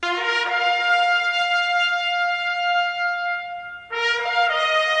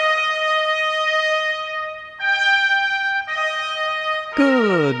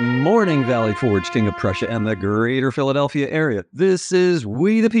morning, Valley Forge, King of Prussia, and the greater Philadelphia area. This is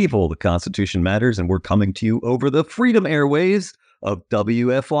We the People, the Constitution Matters, and we're coming to you over the Freedom Airways of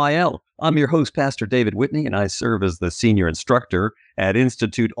WFYL. I'm your host, Pastor David Whitney, and I serve as the senior instructor at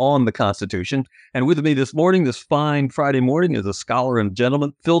Institute on the Constitution. And with me this morning, this fine Friday morning, is a scholar and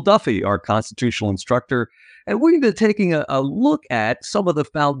gentleman, Phil Duffy, our constitutional instructor. And we've been taking a look at some of the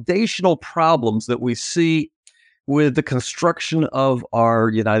foundational problems that we see with the construction of our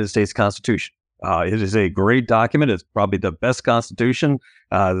United States Constitution. It is a great document. It's probably the best Constitution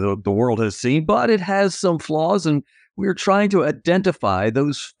the world has seen, but it has some flaws, and we're trying to identify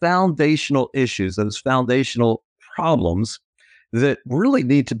those foundational issues, those foundational problems that really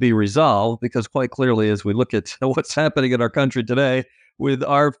need to be resolved, because quite clearly, as we look at what's happening in our country today with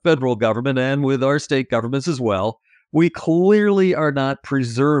our federal government and with our state governments as well, we clearly are not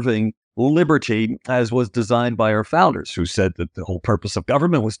preserving liberty as was designed by our founders, who said that the whole purpose of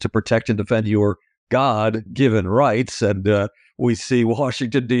government was to protect and defend your God-given rights. And we see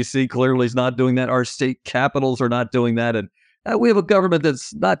Washington, D.C. clearly is not doing that. Our state capitals are not doing that. And we have a government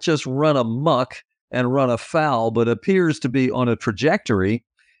that's not just run amok and run afoul, but appears to be on a trajectory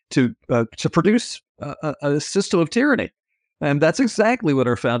to produce a system of tyranny. And that's exactly what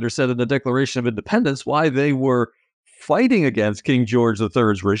our founders said in the Declaration of Independence, why they were fighting against King George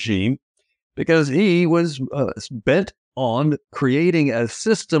III's regime, because he was bent on creating a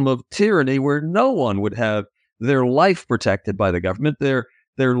system of tyranny where no one would have their life protected by the government, their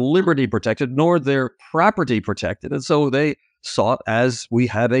liberty protected, nor their property protected. And so they sought, as we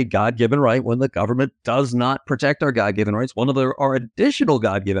have a God-given right, when the government does not protect our God-given rights, one of our additional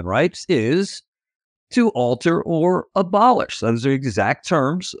God-given rights is to alter or abolish. Those are the exact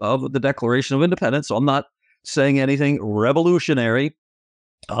terms of the Declaration of Independence. So I'm not saying anything revolutionary.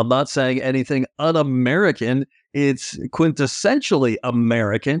 I'm not saying anything un-American. It's quintessentially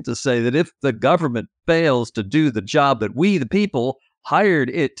American to say that if the government fails to do the job that we, the people, hired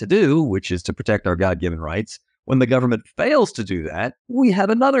it to do, which is to protect our God-given rights, when the government fails to do that, we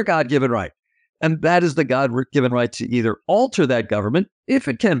have another God-given right. And that is the God-given right to either alter that government, if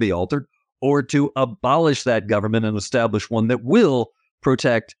it can be altered, or to abolish that government and establish one that will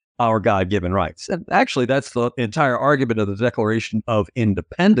protect our God-given rights. And actually, that's the entire argument of the Declaration of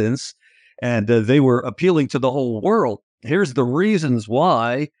Independence. And they were appealing to the whole world. Here's the reasons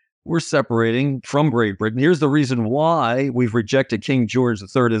why we're separating from Great Britain. Here's the reason why we've rejected King George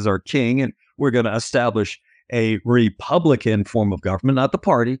III as our king, and we're going to establish a Republican form of government, not the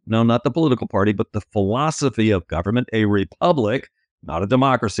party, no, not the political party, but the philosophy of government, a republic, not a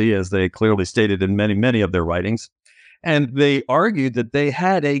democracy, as they clearly stated in many, many of their writings. And they argued that they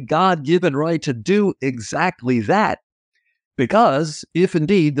had a God-given right to do exactly that, because if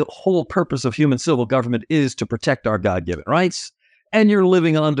indeed the whole purpose of human civil government is to protect our God-given rights, and you're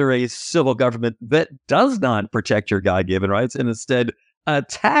living under a civil government that does not protect your God-given rights and instead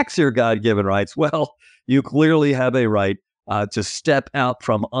attacks your God-given rights, well, you clearly have a right to step out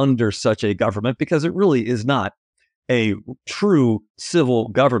from under such a government, because it really is not a true civil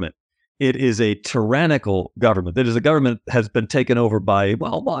government. It is a tyrannical government. That is, a government has been taken over by,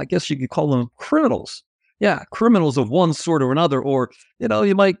 well, I guess you could call them criminals. Yeah, criminals of one sort or another, or,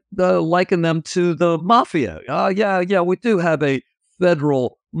 you might liken them to the mafia. Yeah, we do have a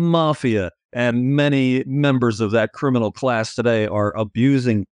federal mafia, and many members of that criminal class today are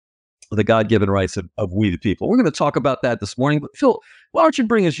abusing the God-given rights of we the people. We're going to talk about that this morning. But Phil, why don't you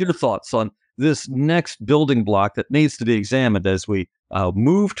bring us your thoughts on this next building block that needs to be examined as we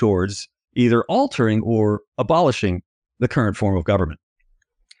move towards either altering or abolishing the current form of government?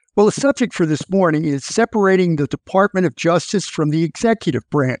 Well, the subject for this morning is separating the Department of Justice from the executive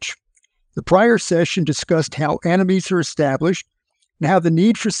branch. The prior session discussed how enemies are established and how the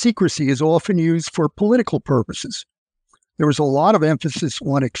need for secrecy is often used for political purposes. There was a lot of emphasis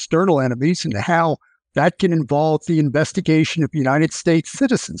on external enemies and how that can involve the investigation of United States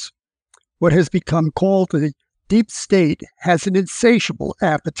citizens. What has become called the deep state has an insatiable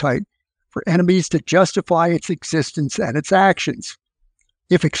appetite for enemies to justify its existence and its actions.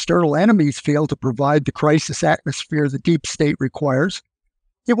 If external enemies fail to provide the crisis atmosphere the deep state requires,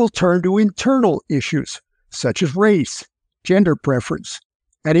 it will turn to internal issues such as race, gender preference,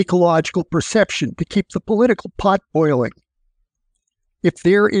 and ecological perception to keep the political pot boiling. If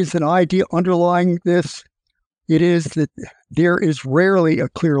there is an idea underlying this, it is that there is rarely a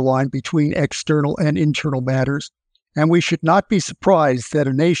clear line between external and internal matters, and we should not be surprised that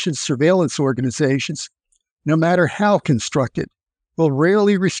a nation's surveillance organizations, no matter how constructed, will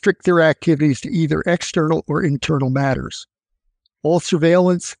rarely restrict their activities to either external or internal matters. All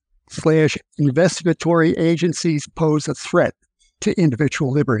surveillance/investigatory agencies pose a threat to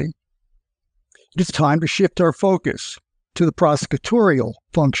individual liberty. It is time to shift our focus to the prosecutorial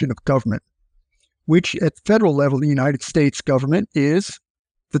function of government, which at the federal level of the United States government is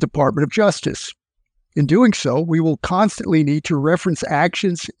the Department of Justice. In doing so, we will constantly need to reference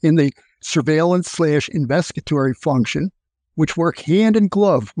actions in the surveillance/investigatory function, which work hand in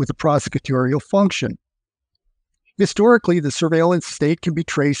glove with the prosecutorial function. Historically, the surveillance state can be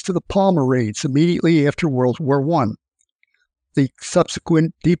traced to the Palmer raids immediately after World War I, the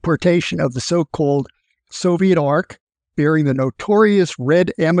subsequent deportation of the so-called Soviet Ark, bearing the notorious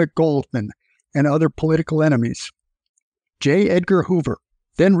Red Emma Goldman and other political enemies. J. Edgar Hoover,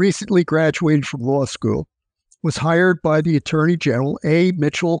 then recently graduated from law school, was hired by the Attorney General A.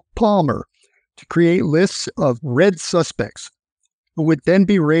 Mitchell Palmer to create lists of red suspects who would then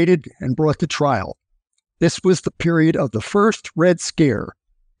be raided and brought to trial. This was the period of the first Red Scare,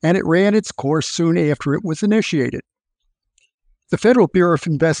 and it ran its course soon after it was initiated. The Federal Bureau of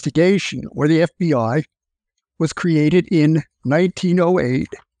Investigation, or the FBI, was created in 1908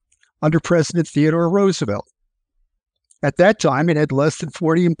 under President Theodore Roosevelt. At that time, it had less than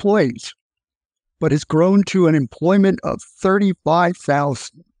 40 employees, but has grown to an employment of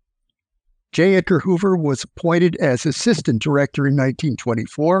 35,000. J. Edgar Hoover was appointed as assistant director in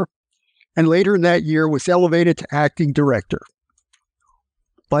 1924, and later in that year was elevated to acting director.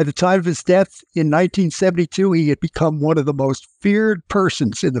 By the time of his death in 1972, he had become one of the most feared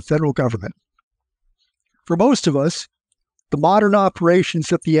persons in the federal government. For most of us, the modern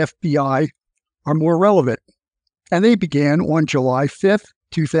operations of the FBI are more relevant, and they began on July 5th,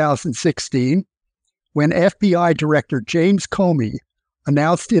 2016, when FBI Director James Comey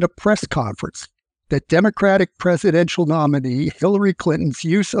announced in a press conference that Democratic presidential nominee Hillary Clinton's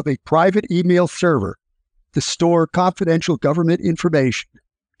use of a private email server to store confidential government information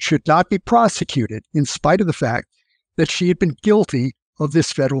should not be prosecuted in spite of the fact that she had been guilty of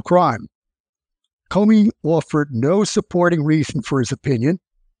this federal crime. Comey offered no supporting reason for his opinion,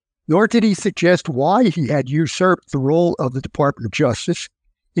 nor did he suggest why he had usurped the role of the Department of Justice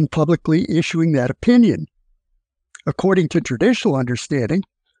in publicly issuing that opinion. According to traditional understanding,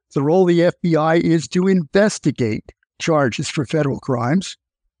 the role of the FBI is to investigate charges for federal crimes,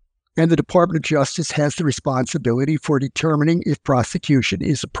 and the Department of Justice has the responsibility for determining if prosecution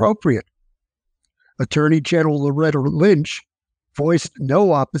is appropriate. Attorney General Loretta Lynch voiced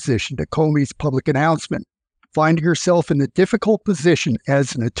no opposition to Comey's public announcement, finding herself in the difficult position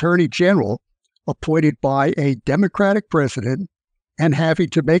as an attorney general appointed by a Democratic president and having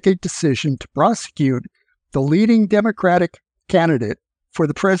to make a decision to prosecute the leading Democratic candidate for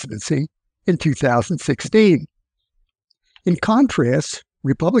the presidency in 2016. In contrast,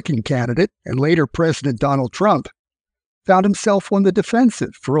 Republican candidate and later President Donald Trump found himself on the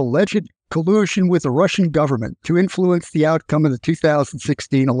defensive for alleged collusion with the Russian government to influence the outcome of the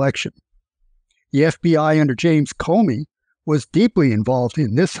 2016 election. The FBI under James Comey was deeply involved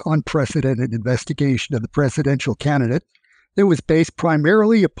in this unprecedented investigation of the presidential candidate that was based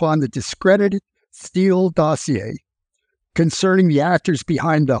primarily upon the discredited Steele dossier. Concerning the actors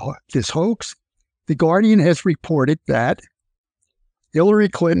behind this hoax, The Guardian has reported that Hillary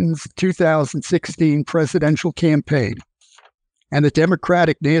Clinton's 2016 presidential campaign and the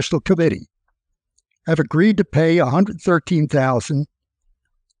Democratic National Committee have agreed to pay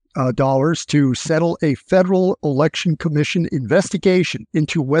 $113,000 to settle a Federal Election Commission investigation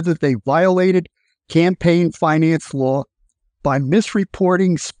into whether they violated campaign finance law by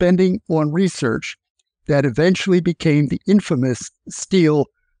misreporting spending on research that eventually became the infamous Steele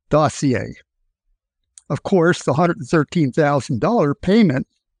dossier. Of course, the $113,000 payment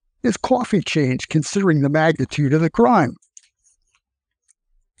is coffee change considering the magnitude of the crime.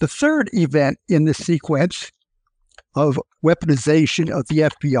 The third event in the sequence of weaponization of the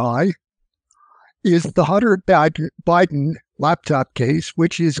FBI is the Hunter Biden laptop case,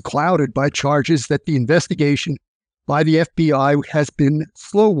 which is clouded by charges that the investigation by the FBI has been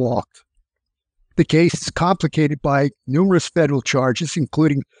slow-walked. The case is complicated by numerous federal charges,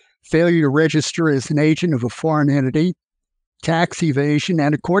 including failure to register as an agent of a foreign entity, tax evasion,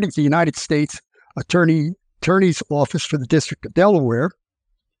 and according to the United States Attorney's Office for the District of Delaware,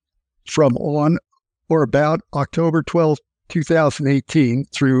 from on or about October 12, 2018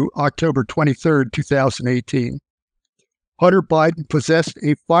 through October 23, 2018, Hunter Biden possessed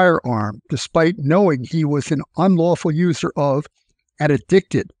a firearm despite knowing he was an unlawful user of and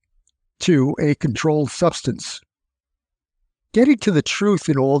addicted to a controlled substance. Getting to the truth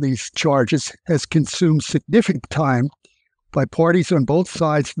in all these charges has consumed significant time by parties on both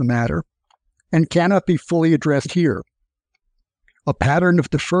sides of the matter and cannot be fully addressed here. A pattern of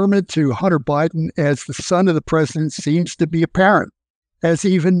deferment to Hunter Biden as the son of the president seems to be apparent, as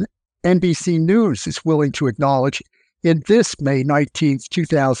even NBC News is willing to acknowledge in this May 19th,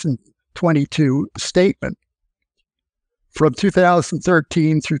 2022 statement. From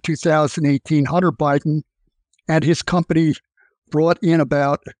 2013 through 2018, Hunter Biden and his company brought in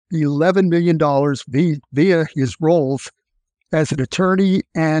about $11 million via his roles as an attorney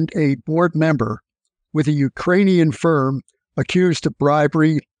and a board member with a Ukrainian firm accused of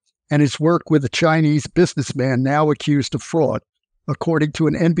bribery and his work with a Chinese businessman now accused of fraud, according to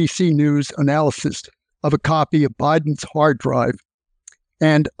an NBC News analysis of a copy of Biden's hard drive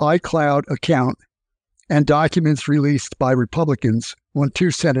and iCloud account and documents released by Republicans on 2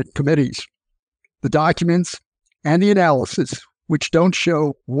 Senate committees. The documents and the analysis, which don't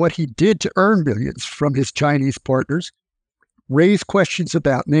show what he did to earn millions from his Chinese partners, raise questions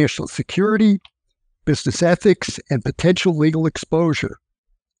about national security, business ethics, and potential legal exposure.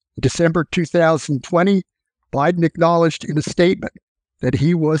 In December 2020, Biden acknowledged in a statement that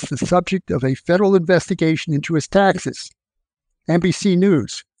he was the subject of a federal investigation into his taxes. NBC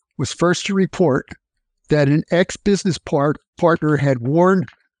News was first to report that an ex-business partner had warned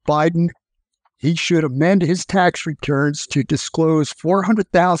Biden he should amend his tax returns to disclose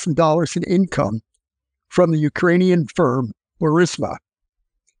 $400,000 in income from the Ukrainian firm Burisma.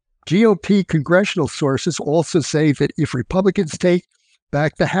 GOP congressional sources also say that if Republicans take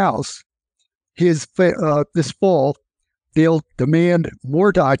back the House this fall, they'll demand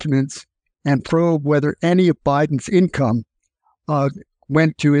more documents and probe whether any of Biden's income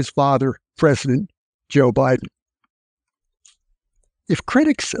went to his father, President Joe Biden. If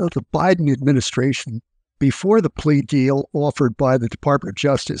critics of the Biden administration before the plea deal offered by the Department of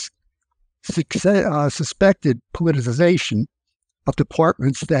Justice suspected politicization of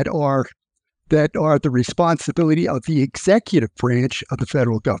departments that are the responsibility of the executive branch of the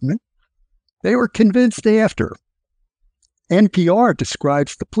federal government, they were convinced after. NPR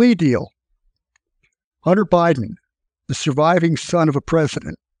describes the plea deal. Hunter Biden, the surviving son of a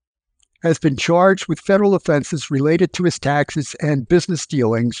president, has been charged with federal offenses related to his taxes and business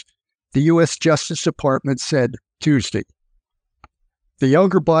dealings, the U.S. Justice Department said Tuesday. The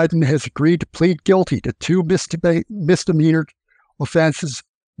younger Biden has agreed to plead guilty to 2 misdemeanor offenses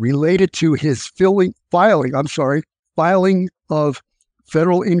related to his filing of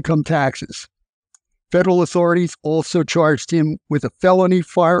federal income taxes. Federal authorities also charged him with a felony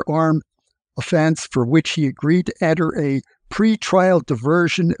firearm offense for which he agreed to enter a pre-trial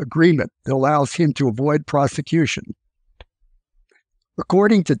diversion agreement that allows him to avoid prosecution.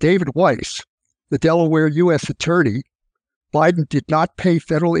 According to David Weiss, the Delaware U.S. attorney, Biden did not pay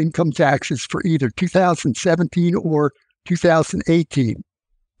federal income taxes for either 2017 or 2018,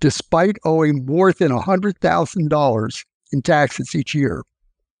 despite owing more than $100,000 in taxes each year.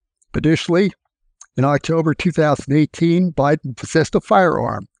 Additionally, in October 2018, Biden possessed a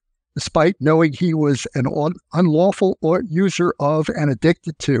firearm, despite knowing he was an unlawful user of and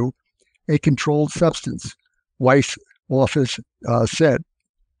addicted to a controlled substance, Weiss' office said.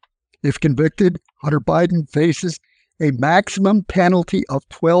 If convicted, Hunter Biden faces a maximum penalty of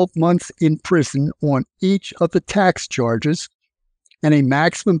 12 months in prison on each of the tax charges and a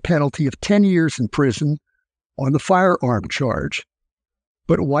maximum penalty of 10 years in prison on the firearm charge.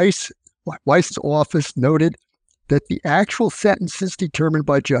 But Weiss' office noted that the actual sentences determined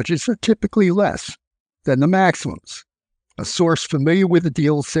by judges are typically less than the maximums. A source familiar with the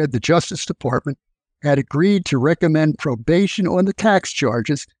deal said the Justice Department had agreed to recommend probation on the tax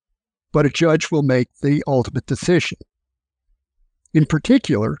charges, but a judge will make the ultimate decision. In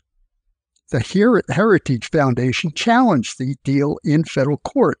particular, the Heritage Foundation challenged the deal in federal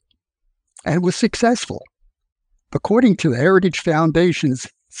court and was successful. According to the Heritage Foundation's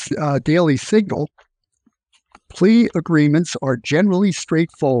Daily Signal, plea agreements are generally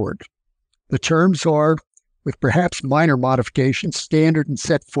straightforward. The terms are, with perhaps minor modifications, standard and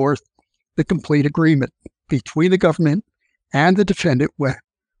set forth the complete agreement between the government and the defendant,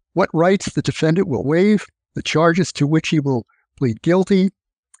 what rights the defendant will waive, the charges to which he will plead guilty,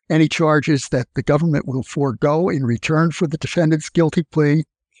 any charges that the government will forego in return for the defendant's guilty plea,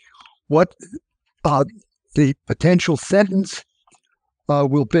 what the potential sentence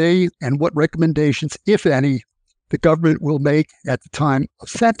will be, and what recommendations, if any, the government will make at the time of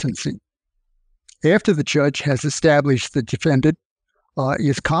sentencing. After the judge has established the defendant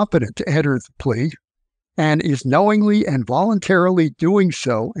is competent to enter the plea and is knowingly and voluntarily doing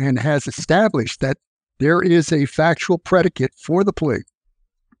so and has established that there is a factual predicate for the plea,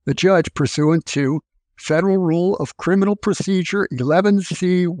 the judge, pursuant to Federal Rule of Criminal Procedure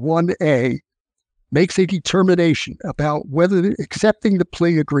 11C1A, makes a determination about whether accepting the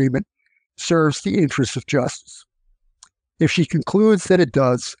plea agreement serves the interests of justice. If she concludes that it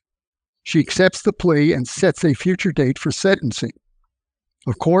does, she accepts the plea and sets a future date for sentencing.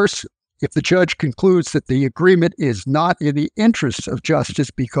 Of course, if the judge concludes that the agreement is not in the interests of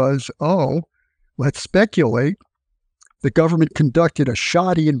justice because, let's speculate, the government conducted a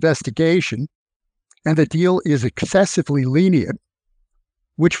shoddy investigation and the deal is excessively lenient,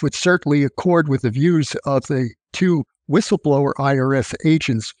 which would certainly accord with the views of the two whistleblower IRS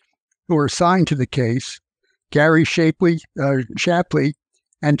agents who were assigned to the case, Gary Shapley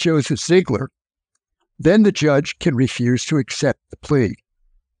and Joseph Ziegler, then the judge can refuse to accept the plea.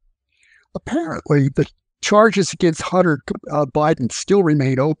 Apparently, the charges against Hunter Biden still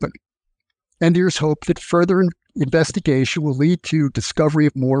remain open, and there's hope that further investigation will lead to discovery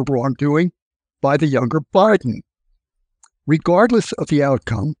of more wrongdoing by the younger Biden. Regardless of the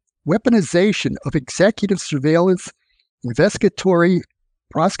outcome, weaponization of executive surveillance, investigatory,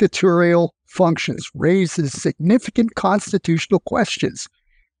 prosecutorial functions raises significant constitutional questions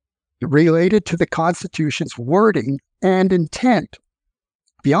related to the Constitution's wording and intent.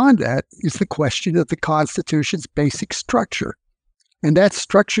 Beyond that is the question of the Constitution's basic structure, and that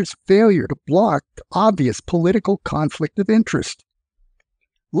structure's failure to block obvious political conflict of interest.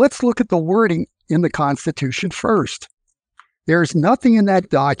 Let's look at the wording in the Constitution first. There is nothing in that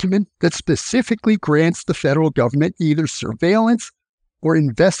document that specifically grants the federal government either surveillance or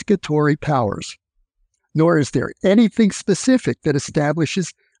investigatory powers, nor is there anything specific that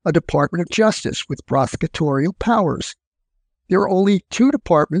establishes a Department of Justice with prosecutorial powers. There are only two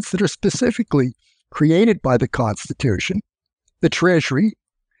departments that are specifically created by the Constitution: the Treasury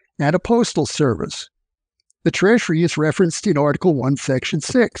and a Postal Service. The Treasury is referenced in Article 1, Section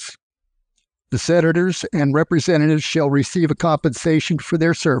 6. The senators and representatives shall receive a compensation for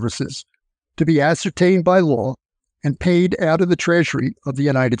their services to be ascertained by law and paid out of the Treasury of the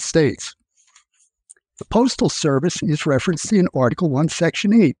United States. The Postal Service is referenced in Article 1,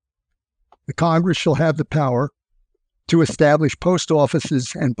 Section 8. The Congress shall have the power to establish post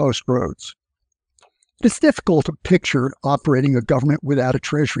offices and post roads. It is difficult to picture operating a government without a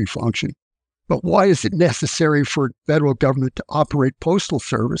Treasury function, but why is it necessary for the federal government to operate postal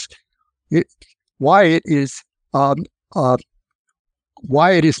service? Why it is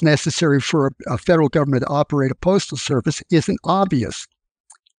necessary for a federal government to operate a postal service isn't obvious.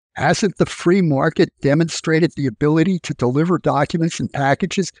 Hasn't the free market demonstrated the ability to deliver documents and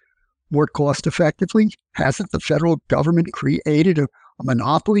packages more cost effectively? Hasn't the federal government created a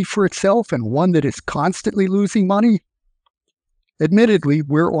monopoly for itself, and one that is constantly losing money? Admittedly,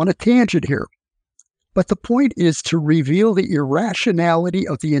 we're on a tangent here, but the point is to reveal the irrationality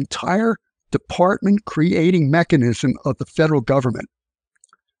of the entire department creating mechanism of the federal government.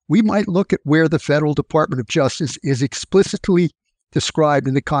 We might look at where the Federal Department of Justice is explicitly described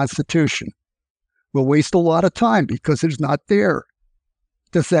in the Constitution. We'll waste a lot of time because it's not there.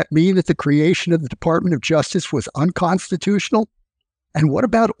 Does that mean that the creation of the Department of Justice was unconstitutional? And what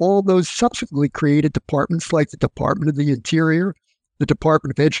about all those subsequently created departments like the Department of the Interior, the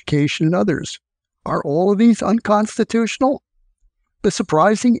Department of Education, and others? Are all of these unconstitutional? The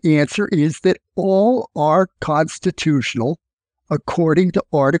surprising answer is that all are constitutional according to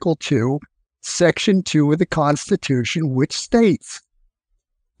Article 2, Section 2 of the Constitution, which states,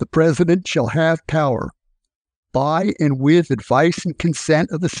 "The President shall have power, by and with advice and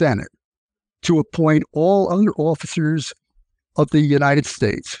consent of the Senate, to appoint all other officers of the United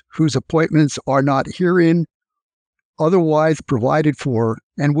States, whose appointments are not herein otherwise provided for,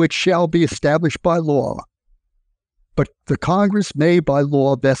 and which shall be established by law. But the Congress may by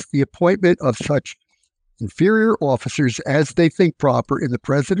law vest the appointment of such inferior officers as they think proper in the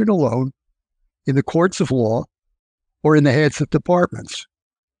President alone, in the courts of law, or in the heads of departments."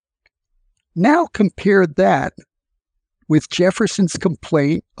 Now compare that with Jefferson's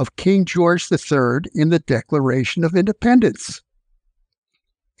complaint of King George III in the Declaration of Independence.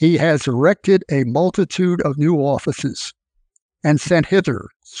 He has erected a multitude of new offices and sent hither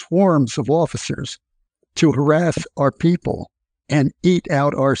swarms of officers to harass our people and eat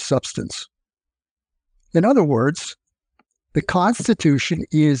out our substance. In other words, the Constitution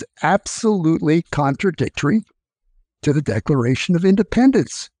is absolutely contradictory to the Declaration of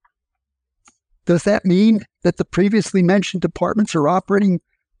Independence. Does that mean that the previously mentioned departments are operating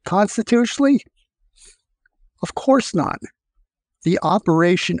constitutionally? Of course not. The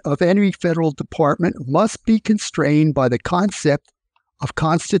operation of any federal department must be constrained by the concept of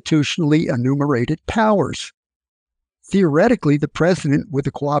constitutionally enumerated powers. Theoretically, the president, with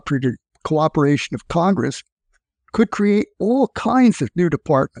the cooperation of Congress, could create all kinds of new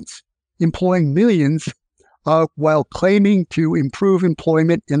departments, employing millions while claiming to improve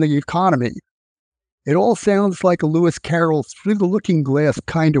employment in the economy. It all sounds like a Lewis Carroll through the looking glass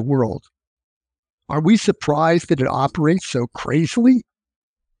kind of world. Are we surprised that it operates so crazily?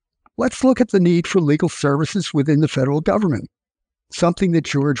 Let's look at the need for legal services within the federal government, something that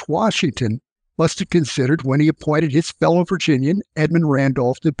George Washington must have considered when he appointed his fellow Virginian, Edmund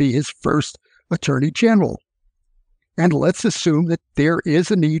Randolph, to be his first Attorney General. And let's assume that there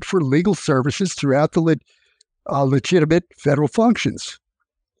is a need for legal services throughout the legitimate federal functions.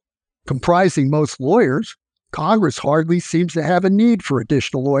 Comprising most lawyers, Congress hardly seems to have a need for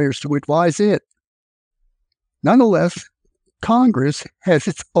additional lawyers to advise it. Nonetheless, Congress has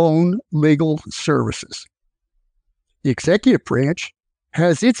its own legal services. The executive branch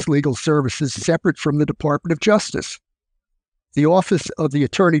has its legal services separate from the Department of Justice. The Office of the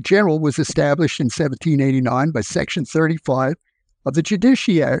Attorney General was established in 1789 by Section 35 of the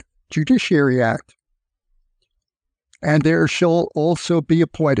Judiciary Act. And there shall also be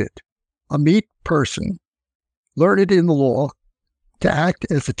appointed a meet person, learned in the law, to act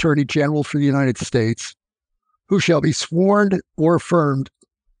as Attorney General for the United States, who shall be sworn or affirmed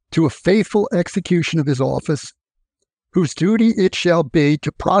to a faithful execution of his office, whose duty it shall be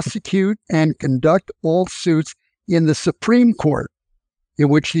to prosecute and conduct all suits in the Supreme Court in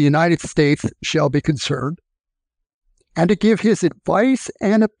which the United States shall be concerned, and to give his advice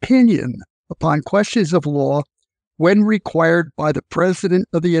and opinion upon questions of law when required by the President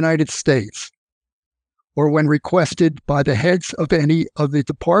of the United States, or when requested by the heads of any of the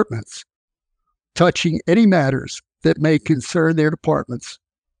departments, touching any matters that may concern their departments,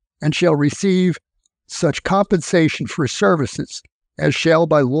 and shall receive such compensation for services as shall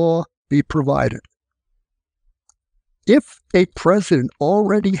by law be provided. If a president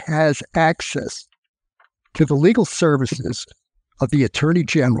already has access to the legal services of the Attorney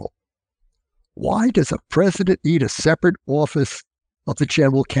General, why does a president need a separate office of the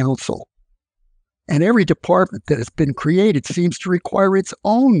General Counsel? And every department that has been created seems to require its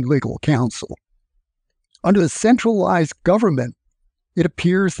own legal counsel. Under the centralized government, it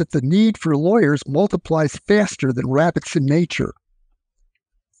appears that the need for lawyers multiplies faster than rabbits in nature.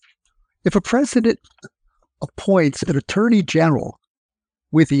 If a president appoints an attorney general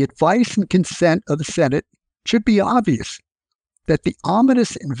with the advice and consent of the Senate, it should be obvious that the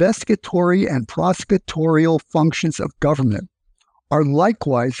ominous investigatory and prosecutorial functions of government are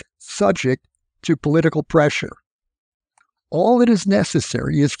likewise subject to political pressure. All that is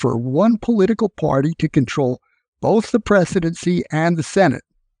necessary is for one political party to control both the presidency and the Senate,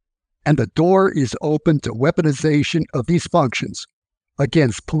 and the door is open to weaponization of these functions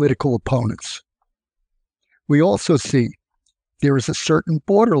against political opponents. We also see there is a certain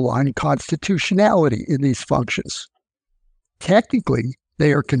borderline constitutionality in these functions. Technically,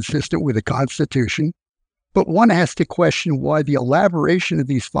 they are consistent with the Constitution, but one has to question why the elaboration of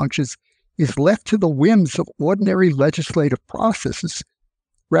these functions is left to the whims of ordinary legislative processes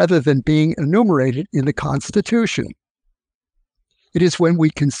rather than being enumerated in the Constitution. It is when we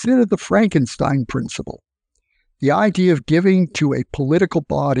consider the Frankenstein principle, the idea of giving to a political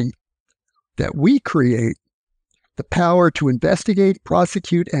body that we create the power to investigate,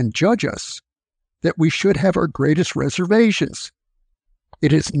 prosecute, and judge us, that we should have our greatest reservations.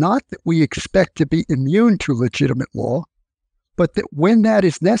 It is not that we expect to be immune to legitimate law, but that when that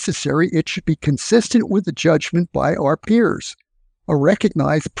is necessary, it should be consistent with the judgment by our peers, a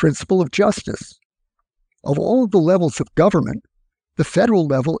recognized principle of justice. Of all of the levels of government, the federal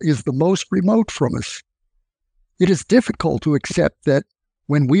level is the most remote from us. It is difficult to accept that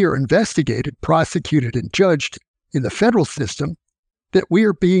when we are investigated, prosecuted, and judged in the federal system, that we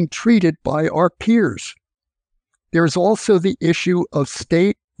are being treated by our peers. There is also the issue of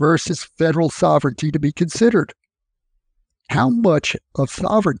state versus federal sovereignty to be considered. How much of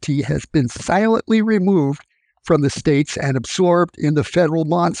sovereignty has been silently removed from the states and absorbed in the federal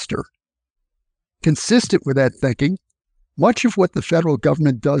monster? Consistent with that thinking, much of what the federal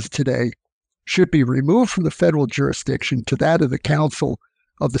government does today should be removed from the federal jurisdiction to that of the Council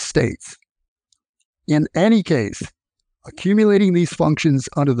of the States. In any case, accumulating these functions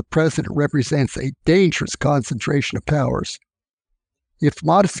under the president represents a dangerous concentration of powers. If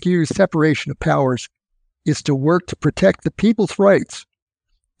Montesquieu's separation of powers is to work to protect the people's rights,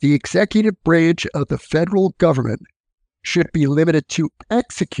 the executive branch of the federal government should be limited to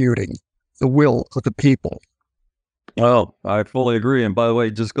executing the will of the people. Oh, I fully agree. And by the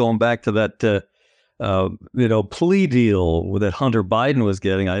way, just going back to that, plea deal that Hunter Biden was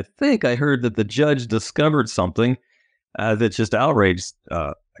getting, I think I heard that the judge discovered something that just outraged,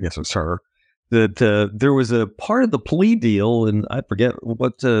 I guess it was her, that there was a part of the plea deal, and I forget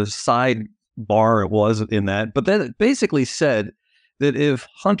what side bar it was in that, but then it basically said that if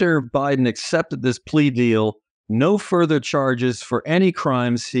Hunter Biden accepted this plea deal, no further charges for any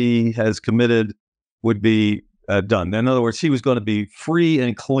crimes he has committed would be done. In other words, he was going to be free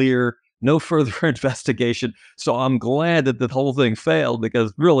and clear, no further investigation. So I'm glad that the whole thing failed,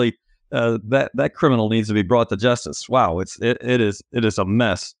 because really that criminal needs to be brought to justice. Wow, it is a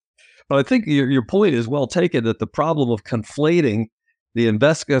mess. But I think your point is well taken, that the problem of conflating the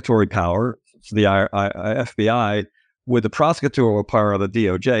investigatory power, the FBI, with the prosecutorial power of the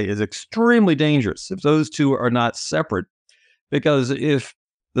DOJ is extremely dangerous if those two are not separate. Because if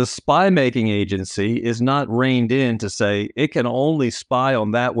the spy making agency is not reined in to say it can only spy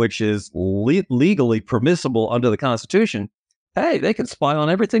on that which is legally permissible under the Constitution, hey, they can spy on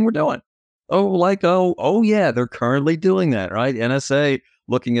everything we're doing. Oh yeah, they're currently doing that, right? NSA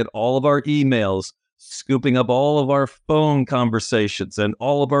looking at all of our emails, scooping up all of our phone conversations and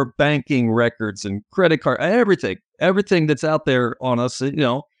all of our banking records and credit card, everything that's out there on us,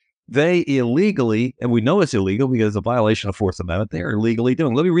 they illegally, and we know it's illegal because it's a violation of Fourth Amendment, they are illegally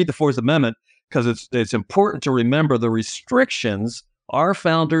doing. Let me read the Fourth Amendment, because it's important to remember the restrictions our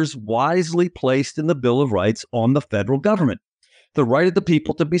founders wisely placed in the Bill of Rights on the federal government. The right of the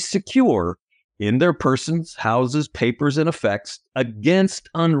people to be secure in their persons, houses, papers, and effects against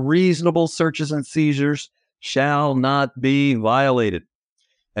unreasonable searches and seizures shall not be violated.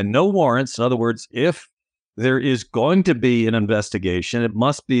 And no warrants, in other words, if there is going to be an investigation, it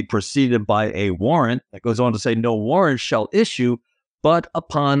must be preceded by a warrant. That goes on to say, no warrant shall issue, but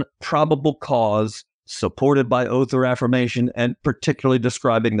upon probable cause, supported by oath or affirmation, and particularly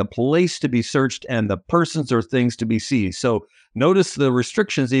describing the place to be searched and the persons or things to be seized. So notice the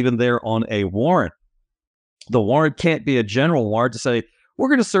restrictions even there on a warrant. The warrant can't be a general warrant to say, we're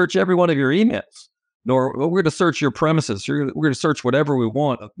going to search every one of your emails, nor we're going to search your premises. We're going to search whatever we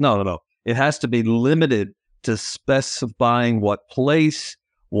want. No. It has to be limited to specifying what place,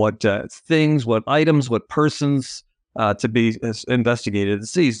 what things, what items, what persons to be investigated and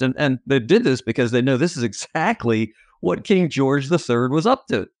seized. And they did this because they know this is exactly what King George III was up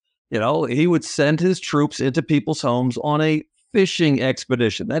to. He would send his troops into people's homes on a fishing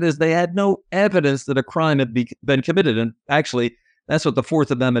expedition. That is, they had no evidence that a crime had been committed. And actually, that's what the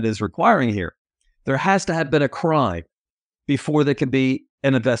Fourth Amendment is requiring here. There has to have been a crime before there can be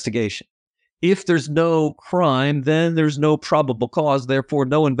an investigation. If there's no crime, then there's no probable cause, therefore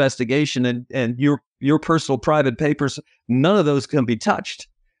no investigation, and your personal private papers, none of those can be touched.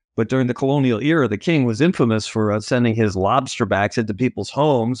 But during the colonial era, the king was infamous for sending his lobster backs into people's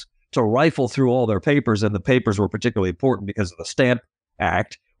homes to rifle through all their papers, and the papers were particularly important because of the Stamp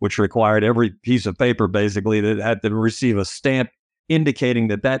Act, which required every piece of paper basically that had to receive a stamp indicating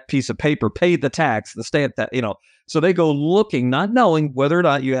that piece of paper paid the tax, the stamp that, So they go looking, not knowing whether or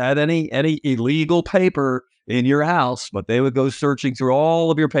not you had any illegal paper in your house, but they would go searching through all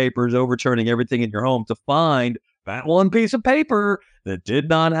of your papers, overturning everything in your home to find that one piece of paper that did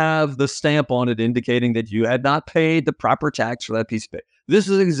not have the stamp on it indicating that you had not paid the proper tax for that piece of paper. This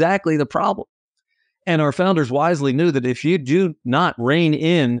is exactly the problem. And our founders wisely knew that if you do not rein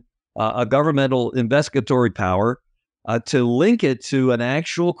in a governmental investigatory power to link it to an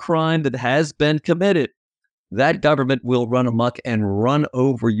actual crime that has been committed, that government will run amok and run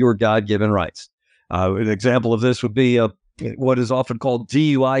over your God-given rights. An example of this would be what is often called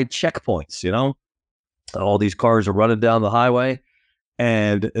DUI checkpoints. All these cars are running down the highway,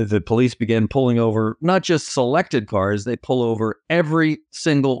 and the police begin pulling over not just selected cars, they pull over every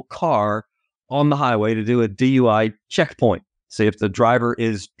single car on the highway to do a DUI checkpoint, see if the driver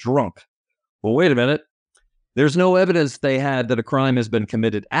is drunk. Well, wait a minute. There's no evidence they had that a crime has been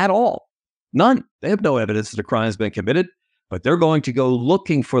committed at all. None. They have no evidence that a crime has been committed, but they're going to go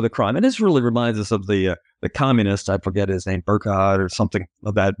looking for the crime. And this really reminds us of the communist, I forget his name, Burkhardt or something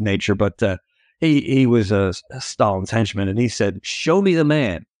of that nature, but he was Stalin's henchman, and he said, show me the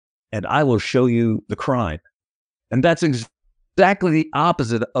man, and I will show you the crime. And that's exactly the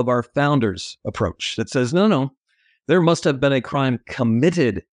opposite of our founders' approach that says, no, there must have been a crime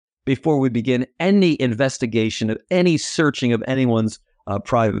committed before we begin any investigation of any searching of anyone's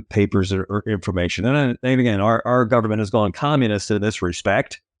private papers or information. And again, our government has gone communist in this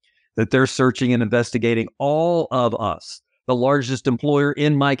respect, that they're searching and investigating all of us. The largest employer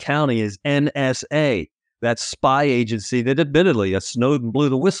in my county is NSA, that spy agency that admittedly Snowden blew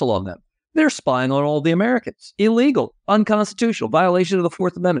the whistle on them. They're spying on all the Americans. Illegal, unconstitutional, violation of the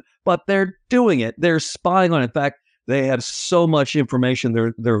Fourth Amendment. But they're doing it. They're spying on it. In fact, they have so much information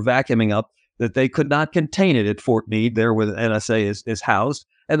they're vacuuming up that they could not contain it at Fort Meade, there where the NSA is housed.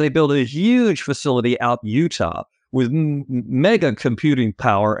 And they built a huge facility out in Utah with mega computing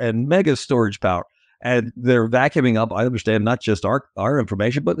power and mega storage power. And they're vacuuming up, I understand, not just our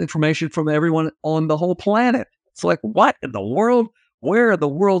information, but information from everyone on the whole planet. It's like, what in the world? Where in the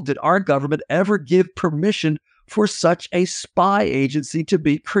world did our government ever give permission for such a spy agency to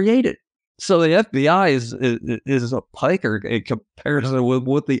be created? So the FBI is a piker in comparison with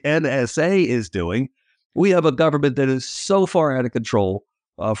what the NSA is doing. We have a government that is so far out of control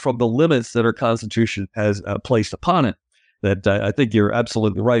from the limits that our Constitution has placed upon it that I think you're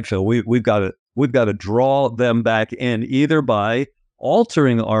absolutely right, Phil. We've got to draw them back in either by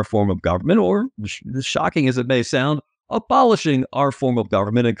altering our form of government or, shocking as it may sound, abolishing our form of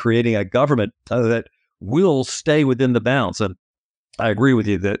government and creating a government that will stay within the bounds. And I agree with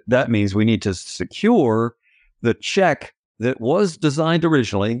you that means we need to secure the check that was designed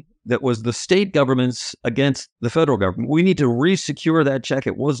originally, that was the state governments against the federal government. We need to re-secure that check.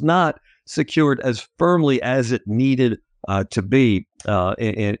 It was not secured as firmly as it needed to be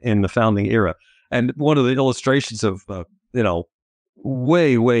in the founding era. And one of the illustrations of,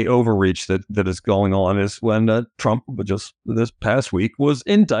 way overreach that is going on is when Trump, just this past week, was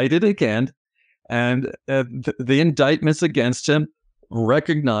indicted again. And the indictments against him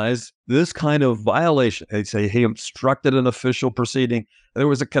recognize this kind of violation. They say he obstructed an official proceeding. There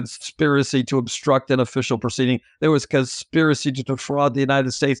was a conspiracy to obstruct an official proceeding. There was a conspiracy to defraud the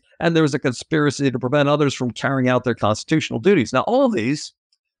United States. And there was a conspiracy to prevent others from carrying out their constitutional duties. Now, all of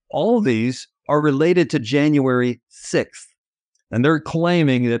these are related to January 6th. And they're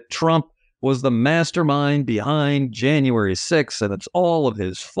claiming that Trump was the mastermind behind January 6th, and it's all of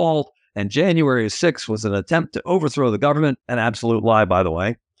his fault. And January 6th was an attempt to overthrow the government, an absolute lie, by the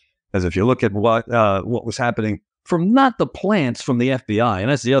way. Because if you look at what was happening from not the plants from the FBI, and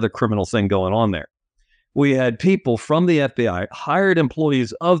that's the other criminal thing going on there. We had people from the FBI, hired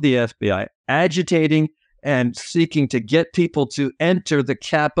employees of the FBI, agitating and seeking to get people to enter the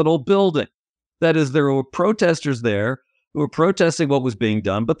Capitol building. That is, there were protesters there who were protesting what was being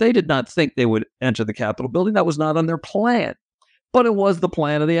done, but they did not think they would enter the Capitol building. That was not on their plan. But it was the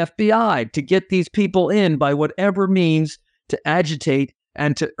plan of the FBI to get these people in by whatever means, to agitate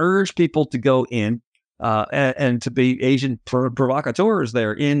and to urge people to go in and to be agent provocateurs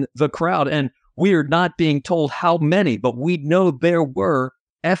there in the crowd. And we are not being told how many, but we know there were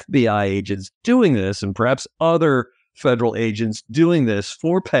FBI agents doing this and perhaps other federal agents doing this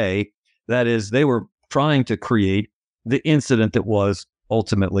for pay. That is, they were trying to create the incident that was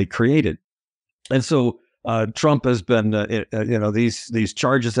ultimately created. And so Trump has been, these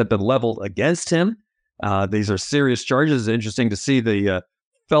charges have been leveled against him. These are serious charges. It's interesting to see the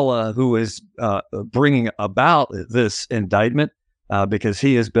fella who is bringing about this indictment because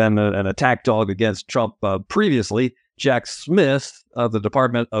he has been an attack dog against Trump previously. Jack Smith of the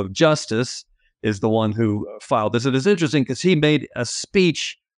Department of Justice is the one who filed this. It is interesting because he made a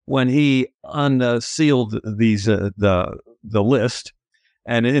speech when he unsealed the list.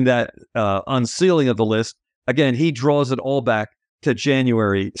 And in that unsealing of the list, again, he draws it all back to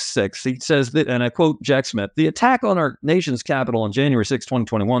January 6th. He says that, and I quote Jack Smith, "The attack on our nation's capital on January 6,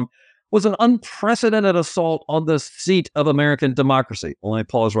 2021 was an unprecedented assault on the seat of American democracy." Well, I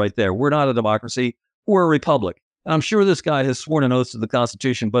pause right there. We're not a democracy. We're a republic. And I'm sure this guy has sworn an oath to the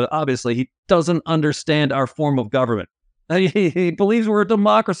Constitution, but obviously he doesn't understand our form of government. He believes we're a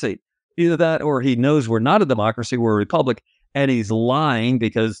democracy. Either that or he knows we're not a democracy, we're a republic, and he's lying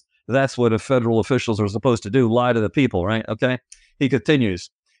because that's what federal officials are supposed to do, lie to the people, right? Okay. He continues,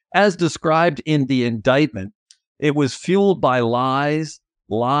 "As described in the indictment, it was fueled by lies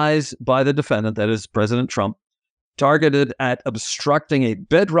by the defendant, that is President Trump, targeted at obstructing a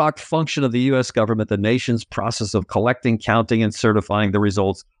bedrock function of the U.S. government, the nation's process of collecting, counting, and certifying the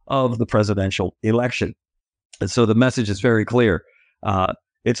results of the presidential election." And so the message is very clear.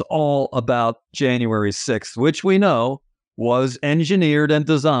 It's all about January 6th, which we know was engineered and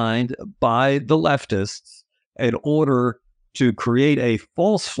designed by the leftists in order to create a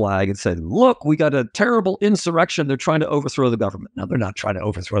false flag and say, look, we got a terrible insurrection. They're trying to overthrow the government. No, they're not trying to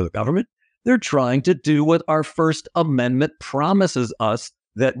overthrow the government. They're trying to do what our First Amendment promises us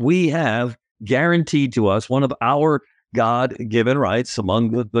that we have guaranteed to us, one of our God-given rights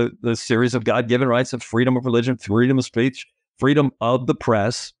among the series of God-given rights of freedom of religion, freedom of speech, freedom of the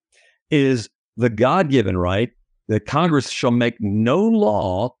press, is the God-given right that Congress shall make no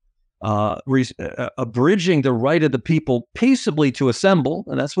law abridging the right of the people peaceably to assemble.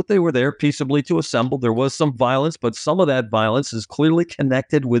 And that's what they were there, peaceably to assemble. There was some violence, but some of that violence is clearly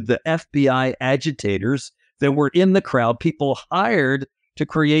connected with the FBI agitators that were in the crowd, people hired to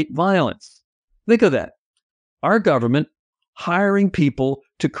create violence. Think of that. Our government hiring people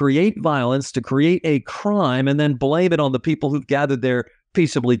to create violence, to create a crime, and then blame it on the people who've gathered there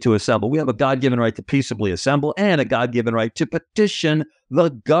peaceably to assemble. We have a God-given right to peaceably assemble and a God-given right to petition the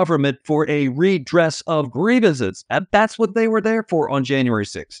government for a redress of grievances. And that's what they were there for on January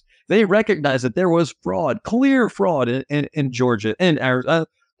 6th. They recognized that there was fraud, clear fraud in Georgia, in Arizona,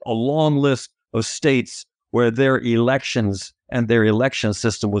 a long list of states where their elections and their election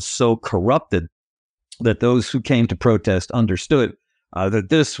system was so corrupted that those who came to protest understood that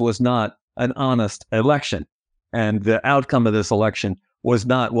this was not an honest election. And the outcome of this election was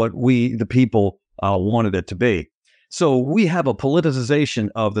not what we, the people, wanted it to be. So we have a politicization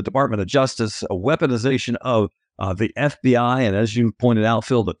of the Department of Justice, a weaponization of the FBI. And as you pointed out,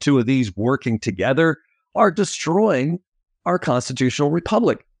 Phil, the two of these working together are destroying our constitutional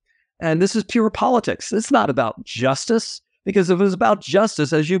republic. And this is pure politics. It's not about justice, because if it was about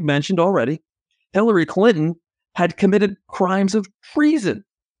justice, as you've mentioned already, Hillary Clinton had committed crimes of treason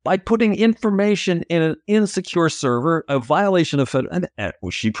by putting information in an insecure server, a violation of federal. And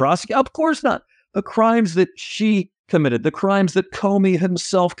was she prosecuted? Of course not. The crimes that she committed, the crimes that Comey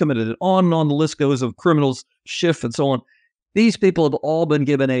himself committed, and on the list goes of criminals, Schiff and so on. These people have all been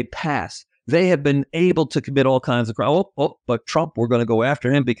given a pass. They have been able to commit all kinds of crimes. But Trump, we're going to go after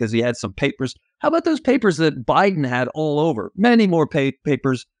him because he had some papers. How about those papers that Biden had all over? Many more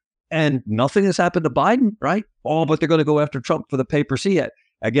papers. And nothing has happened to Biden, right? But they're going to go after Trump for the papers he had.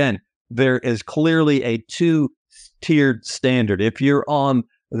 Again, there is clearly a two-tiered standard. If you're on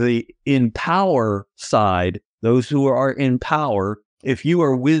the in power side, those who are in power, if you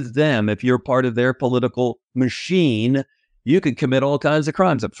are with them, if you're part of their political machine, you can commit all kinds of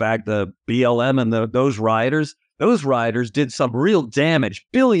crimes. In fact, the BLM and those rioters did some real damage,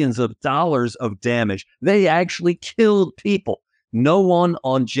 billions of dollars of damage. They actually killed people. No one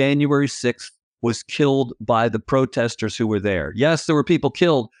on January 6th was killed by the protesters who were there. Yes, there were people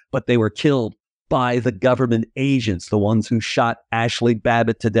killed, but they were killed by the government agents, the ones who shot Ashley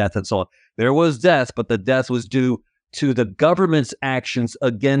Babbitt to death and so on. There was death, but the death was due to the government's actions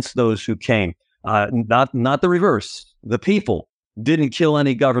against those who came. Not the reverse. The people didn't kill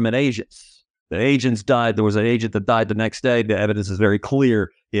any government agents. The agents died. There was an agent that died the next day. The evidence is very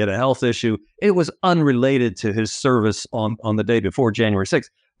clear. He had a health issue. It was unrelated to his service on the day before January 6th.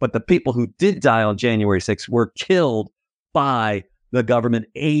 But the people who did die on January 6th were killed by the government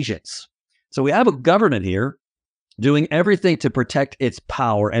agents. So we have a government here doing everything to protect its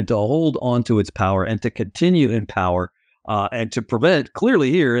power and to hold on to its power and to continue in power and to prevent,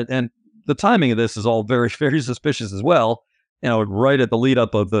 clearly here, and the timing of this is all very, very suspicious as well, right at the lead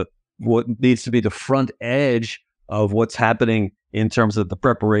up of what needs to be the front edge of what's happening in terms of the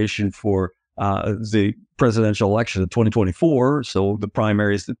preparation for the presidential election of 2024. So the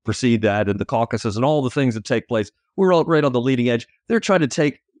primaries that precede that and the caucuses and all the things that take place, we're all right on the leading edge. They're trying to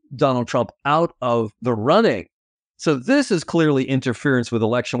take Donald Trump out of the running. So this is clearly interference with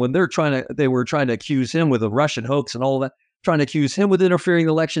election when they were trying to accuse him with a Russian hoax and all that, trying to accuse him with interfering in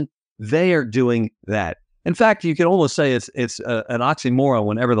the election. They are doing that. In fact, you can almost say it's an oxymoron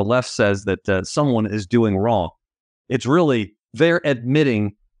whenever the left says that someone is doing wrong. It's really, they're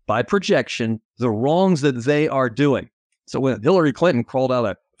admitting by projection the wrongs that they are doing. So when Hillary Clinton called out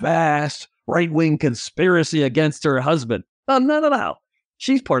a vast right-wing conspiracy against her husband, no.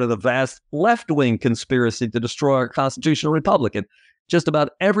 She's part of the vast left-wing conspiracy to destroy our constitutional republic. And just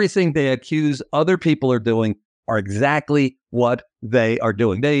about everything they accuse other people are doing are exactly what they are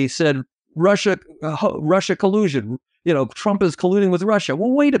doing. They said Russia collusion. Trump is colluding with Russia.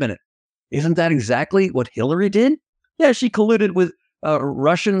 Well, wait a minute. Isn't that exactly what Hillary did? Yeah, she colluded with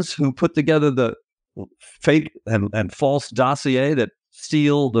Russians who put together the fake and false dossier that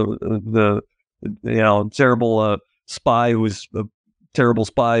steal the terrible spy who was a terrible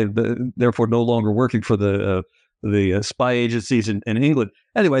spy, therefore no longer working for the spy agencies in England.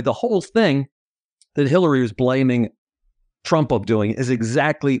 Anyway, the whole thing that Hillary was blaming Trump of doing is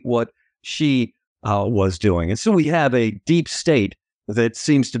exactly what she was doing. And so we have a deep state that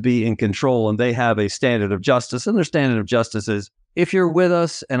seems to be in control, and they have a standard of justice. And their standard of justice is, if you're with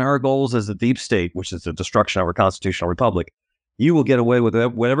us and our goals as a deep state, which is the destruction of our constitutional republic, you will get away with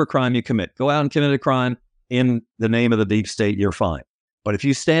whatever crime you commit. Go out and commit a crime in the name of the deep state, you're fine. But if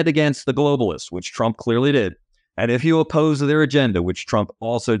you stand against the globalists, which Trump clearly did, and if you oppose their agenda, which Trump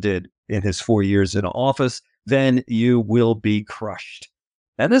also did in his 4 years in office, then you will be crushed.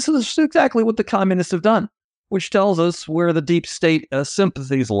 And this is exactly what the communists have done, which tells us where the deep state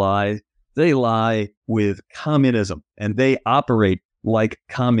sympathies lie. They lie with communism, and they operate like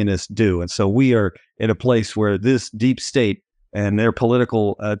communists do. And so we are in a place where this deep state and their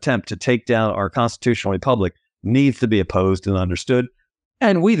political attempt to take down our constitutional republic needs to be opposed and understood.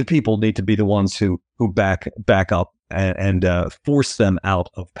 And we, the people, need to be the ones who back up and force them out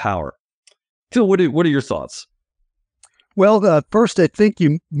of power. Phil, what are your thoughts? Well, first, I think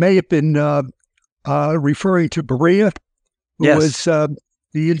you may have been referring to Berea, who Yes. was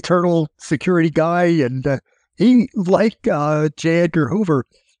the internal security guy, and he, like J. Edgar Hoover,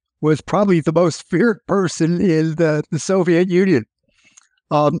 was probably the most feared person in the Soviet Union.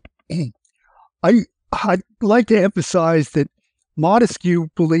 I'd like to emphasize that Montesquieu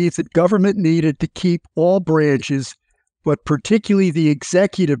believes that government needed to keep all branches, but particularly the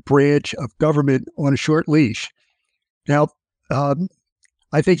executive branch of government, on a short leash. Now,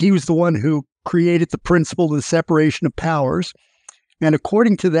 I think he was the one who created the principle of the separation of powers. And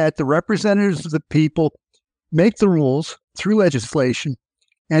according to that, the representatives of the people make the rules through legislation,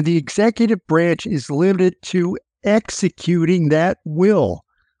 and the executive branch is limited to executing that will.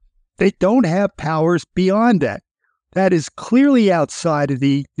 They don't have powers beyond that. That is clearly outside of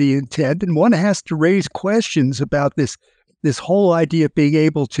the intent, and one has to raise questions about this whole idea of being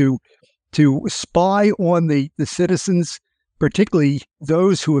able to spy on the citizens, particularly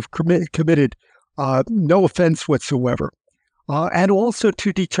those who have committed no offense whatsoever, and also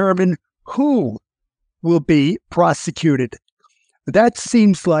to determine who will be prosecuted. That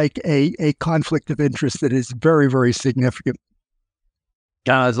seems like a conflict of interest that is very, very significant.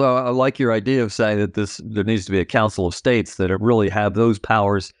 Guys, I like your idea of saying that there needs to be a council of states that really have those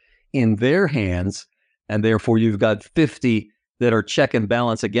powers in their hands, and therefore you've got 50 that are check and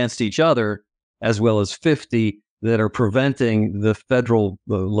balance against each other, as well as 50 that are preventing the federal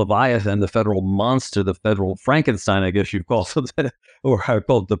Leviathan, the federal monster, the federal Frankenstein, I guess you'd call it, or I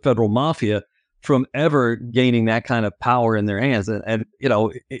call it the federal mafia, from ever gaining that kind of power in their hands. And you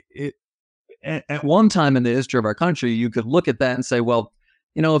know, at one time in the history of our country, you could look at that and say, well,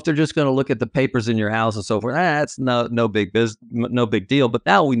 you know, if they're just going to look at the papers in your house and so forth, that's no big deal. But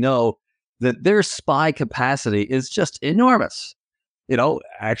now we know that their spy capacity is just enormous. You know,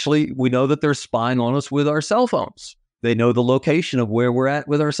 actually, we know that they're spying on us with our cell phones. They know the location of where we're at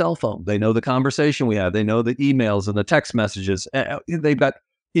with our cell phone. They know the conversation we have. They know the emails and the text messages. They've got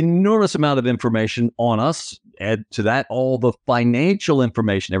enormous amount of information on us. Add to that all the financial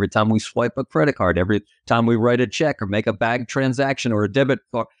information. Every time we swipe a credit card, every time we write a check or make a bag transaction or a debit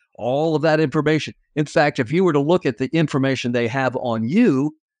card, all of that information. In fact, if you were to look at the information they have on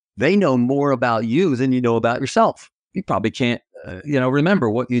you, they know more about you than you know about yourself. You probably can't, remember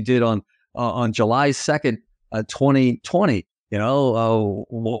what you did on July 2nd, 2020.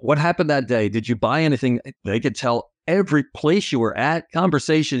 What happened that day? Did you buy anything? They could tell every place you were at,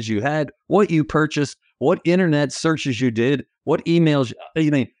 conversations you had, what you purchased, what internet searches you did, what emails,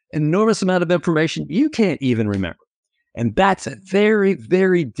 enormous amount of information you can't even remember. And that's a very,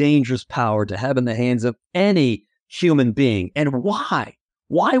 very dangerous power to have in the hands of any human being. And why?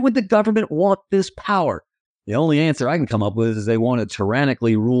 Why would the government want this power? The only answer I can come up with is they want to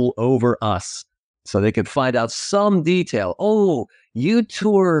tyrannically rule over us so they could find out some detail. Oh, you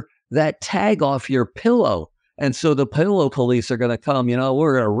tore that tag off your pillow. And so the pillow police are going to come, we're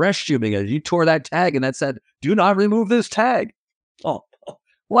going to arrest you because you tore that tag and that said, do not remove this tag. Oh,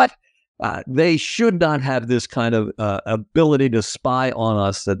 what? They should not have this kind of ability to spy on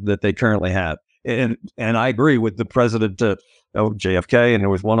us that they currently have. And I agree with the president, JFK, and there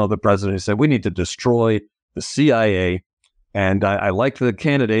was one other president who said, we need to destroy the CIA. And I like the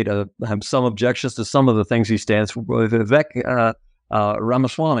candidate. I have some objections to some of the things he stands for. Vivek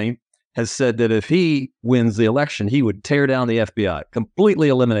Ramaswamy has said that if he wins the election, he would tear down the FBI, completely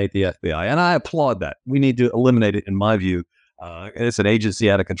eliminate the FBI. And I applaud that. We need to eliminate it, in my view. It's an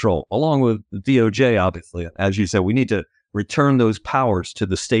agency out of control, along with the DOJ, obviously. As you said, we need to return those powers to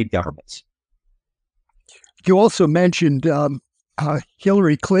the state governments. You also mentioned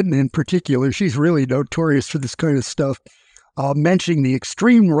Hillary Clinton in particular. She's really notorious for this kind of stuff, mentioning the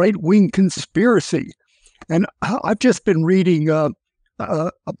extreme right-wing conspiracy. And I've just been reading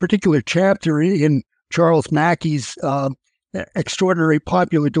a particular chapter in Charles Mackey's Extraordinary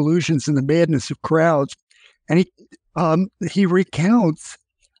Popular Delusions and the Madness of Crowds. And he recounts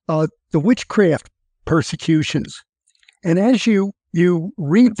the witchcraft persecutions. And as you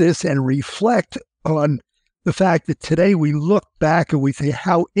read this and reflect on the fact that today we look back and we say,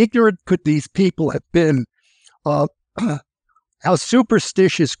 how ignorant could these people have been? How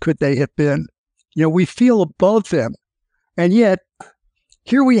superstitious could they have been? We feel above them. And yet,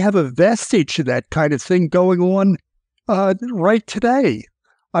 here we have a vestige of that kind of thing going on right today.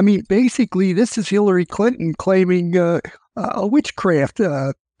 I mean, basically, this is Hillary Clinton claiming a witchcraft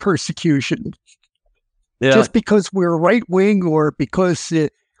persecution. Yeah. Just because we're right wing or because,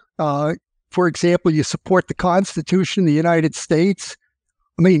 for example, you support the Constitution of the United States.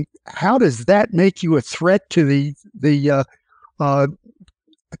 I mean, how does that make you a threat to the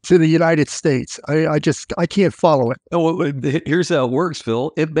United States? I can't follow it. Well, here's how it works,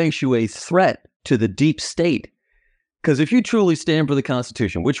 Phil. It makes you a threat to the deep state. Because if you truly stand for the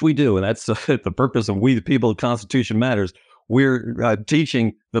Constitution, which we do, and that's the purpose of We the People, the Constitution Matters, we're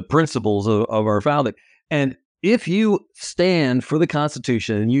teaching the principles of our founding. And if you stand for the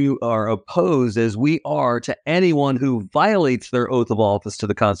Constitution and you are opposed, as we are, to anyone who violates their oath of office to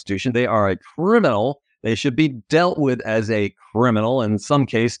the Constitution, they are a criminal. They should be dealt with as a criminal, in some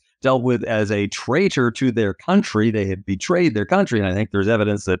case, dealt with as a traitor to their country. They have betrayed their country. And I think there's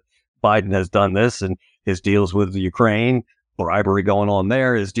evidence that Biden has done this, and his deals with Ukraine, bribery going on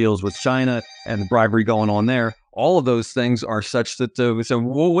there, his deals with China and bribery going on there. All of those things are such that we say,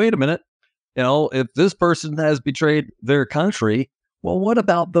 well, wait a minute. If this person has betrayed their country, well, what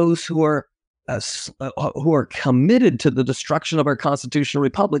about those who are committed to the destruction of our constitutional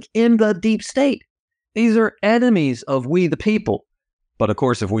republic in the deep state? These are enemies of we the people. But of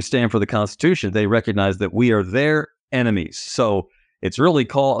course, if we stand for the Constitution, they recognize that we are their enemies. So it's really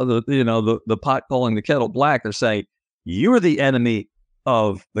called, the pot calling the kettle black. They're saying, you're the enemy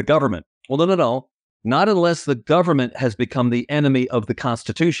of the government. Well, no. Not unless the government has become the enemy of the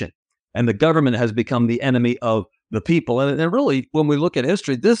Constitution. And the government has become the enemy of the people. And really, when we look at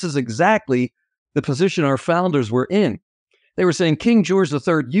history, this is exactly the position our founders were in. They were saying, King George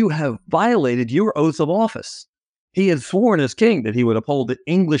III, you have violated your oath of office. He had sworn as king that he would uphold the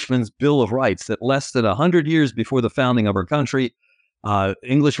Englishman's Bill of Rights, that less than 100 years before the founding of our country,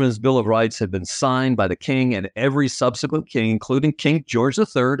 Englishman's Bill of Rights had been signed by the king, and every subsequent king, including King George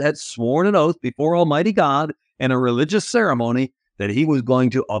III, had sworn an oath before Almighty God in a religious ceremony that he was going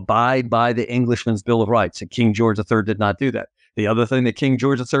to abide by the Englishman's Bill of Rights. And King George III did not do that. The other thing that King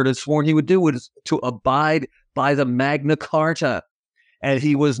George III had sworn he would do was to abide by the Magna Carta. And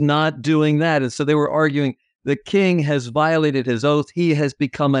he was not doing that. And so they were arguing the king has violated his oath. He has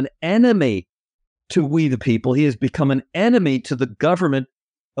become an enemy to we the people. He has become an enemy to the government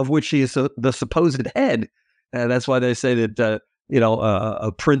of which he is the supposed head. That's why they say that,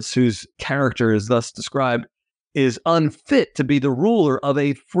 a prince whose character is thus described is unfit to be the ruler of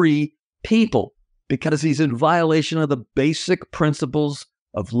a free people, because he's in violation of the basic principles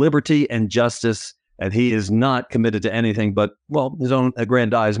of liberty and justice. And he is not committed to anything but, his own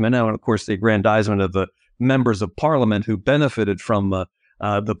aggrandizement. And of course, the aggrandizement of the members of parliament who benefited from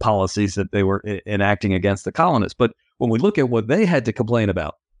the policies that they were enacting against the colonists. But when we look at what they had to complain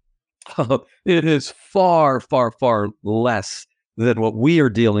about, it is far, far, far less than what we are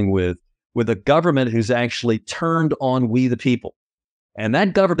dealing with a government who's actually turned on we the people. And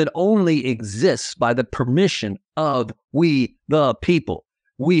that government only exists by the permission of we the people.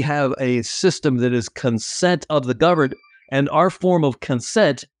 We have a system that is consent of the governed, and our form of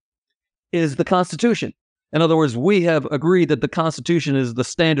consent is the Constitution. In other words, we have agreed that the Constitution is the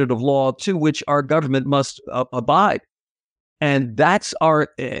standard of law to which our government must abide. And that's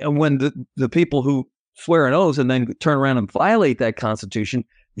when the people who swear an oath and then turn around and violate that Constitution,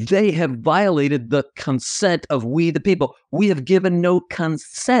 they have violated the consent of we the people. We have given no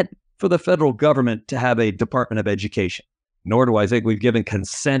consent for the federal government to have a Department of Education, nor do I think we've given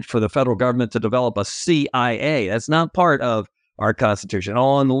consent for the federal government to develop a CIA. That's not part of our Constitution.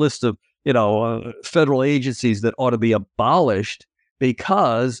 All on the list of federal agencies that ought to be abolished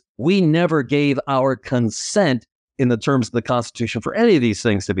because we never gave our consent in the terms of the Constitution for any of these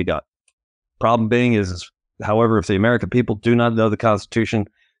things to be done. Problem being is, however, if the American people do not know the Constitution,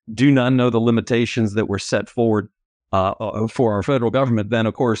 do not know the limitations that were set forward for our federal government, then,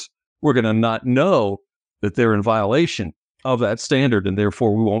 of course, we're going to not know that they're in violation of that standard, and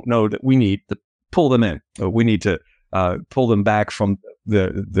therefore we won't know that we need to pull them in. We need to pull them back from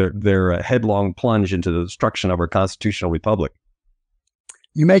their headlong plunge into the destruction of our constitutional republic.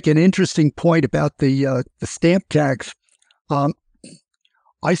 You make an interesting point about the stamp tax.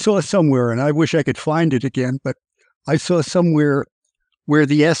 I saw somewhere, and I wish I could find it again, but I saw somewhere where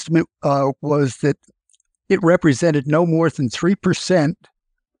the estimate was that it represented no more than 3%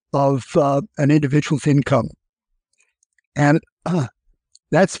 of an individual's income. And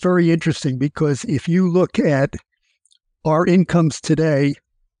that's very interesting, because if you look at our incomes today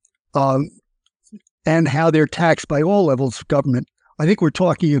and how they're taxed by all levels of government, I think we're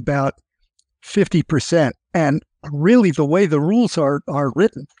talking about 50%. And really, the way the rules are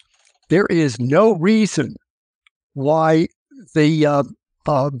written, there is no reason why the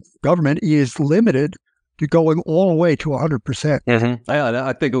government is limited to going all the way to 100%. Mm-hmm.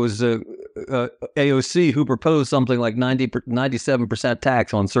 I think it was AOC who proposed something like 97%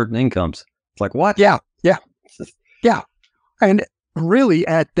 tax on certain incomes. It's like, what? Yeah. And really,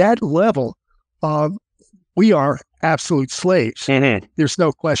 at that level, we are absolute slaves. Mm-hmm. There's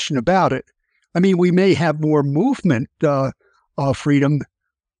no question about it. I mean, we may have more movement freedom,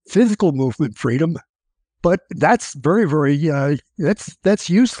 physical movement freedom, but that's very, very, that's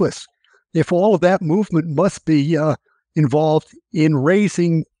useless if all of that movement must be involved in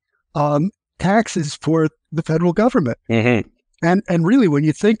raising taxes for the federal government. Mm-hmm. And really, when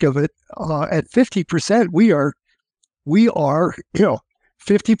you think of it, at 50%, we are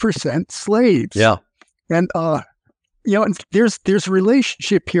 50% slaves. Yeah. And and there's a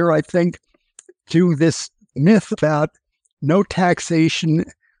relationship here, I think, to this myth about no taxation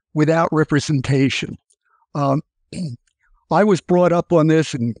without representation. I was brought up on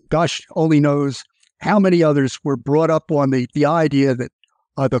this, and gosh only knows how many others were brought up on the idea that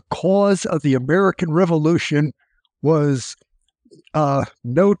the cause of the American Revolution was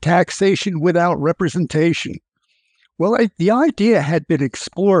no taxation without representation. Well, the idea had been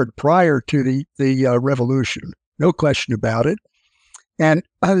explored prior to the revolution, no question about it. And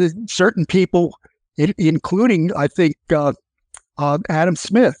certain people, including, I think, Adam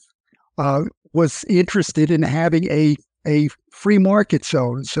Smith, was interested in having a free market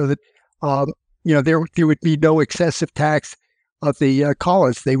zone so that there would be no excessive tax of the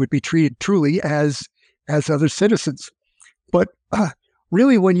colonists. They would be treated truly as other citizens. But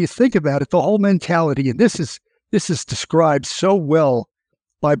really, when you think about it, the whole mentality, and this is described so well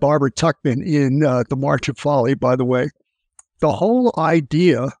by Barbara Tuchman in The March of Folly, by the way. The whole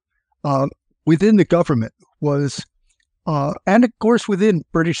idea within the government was, and of course within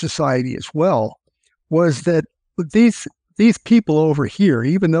British society as well, was that these people over here,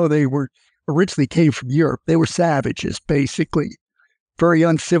 even though they were originally came from Europe, they were savages, basically, very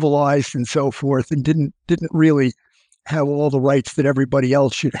uncivilized and so forth, and didn't really have all the rights that everybody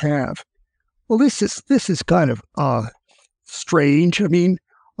else should have. Well, this is kind of strange. I mean,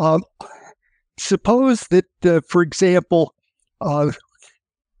 suppose that, for example,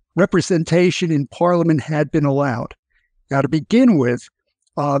 representation in Parliament had been allowed. Now, to begin with,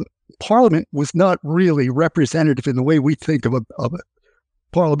 Parliament was not really representative in the way we think of a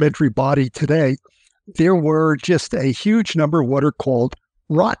parliamentary body today. There were just a huge number of what are called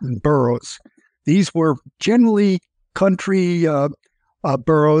rotten boroughs. These were generally country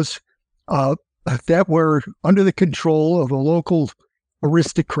boroughs that were under the control of a local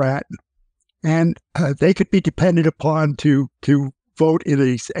aristocrat, and they could be depended upon to vote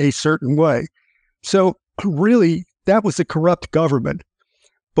in a certain way. So really, that was a corrupt government.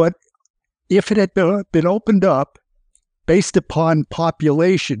 But if it had been opened up based upon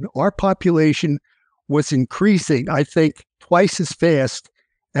population, our population was increasing, I think, twice as fast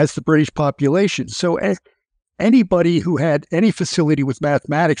as the British population. So anybody who had any facility with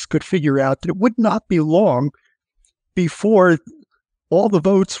mathematics could figure out that it would not be long before all the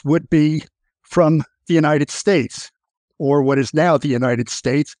votes would be from the United States, or what is now the United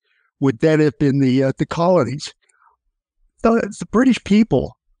States, would then have been the colonies. The British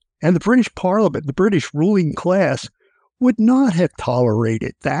people and the British Parliament, the British ruling class, would not have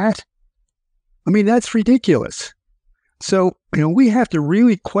tolerated that. I mean, that's ridiculous. So, we have to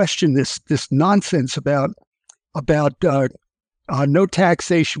really question this nonsense about no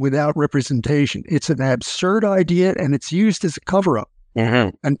taxation without representation. It's an absurd idea, and it's used as a cover-up.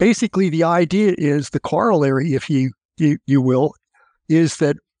 Mm-hmm. And basically, the idea is, the corollary, if you will, is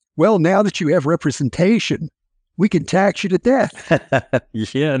that, well, now that you have representation, we can tax you to death.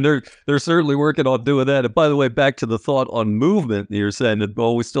 Yeah, and they're certainly working on doing that. And by the way, back to the thought on movement, you're saying that,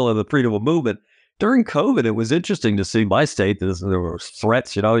 well, we still have the freedom of movement. During COVID, it was interesting to see my state. There were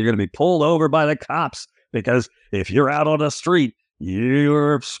threats, you're going to be pulled over by the cops because if you're out on the street,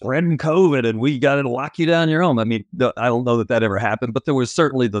 you're spreading COVID and we got to lock you down your home. I mean, I don't know that ever happened, but there was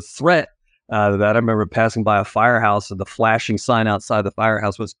certainly the threat that I remember passing by a firehouse, and the flashing sign outside the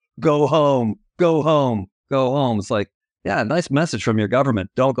firehouse was, "Go home, go home, go home." It's like, yeah, nice message from your government.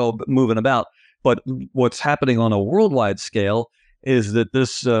 Don't go moving about. But what's happening on a worldwide scale is that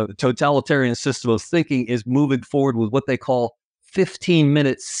this totalitarian system of thinking is moving forward with what they call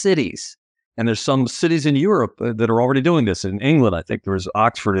 15-minute cities. And there's some cities in Europe that are already doing this. In England, I think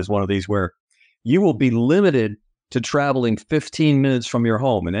Oxford is one of these, where you will be limited to traveling 15 minutes from your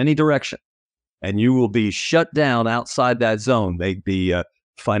home in any direction. And you will be shut down outside that zone. They'd be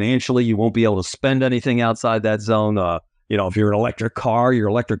financially, you won't be able to spend anything outside that zone. If you're an electric car, your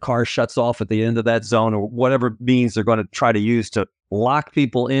electric car shuts off at the end of that zone, or whatever means they're going to try to use to lock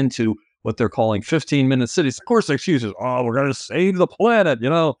people into what they're calling 15-minute cities. Of course, excuses. Oh, we're going to save the planet.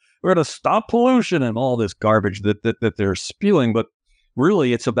 We're going to stop pollution and all this garbage that they're spewing. But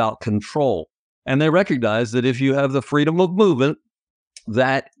really, it's about control. And they recognize that if you have the freedom of movement,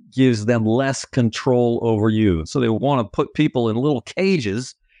 that gives them less control over you. So they want to put people in little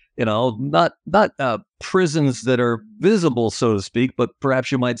cages, not prisons that are visible, so to speak, but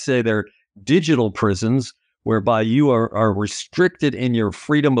perhaps you might say they're digital prisons whereby you are restricted in your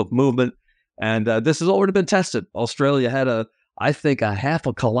freedom of movement. And this has already been tested. Australia had I think a half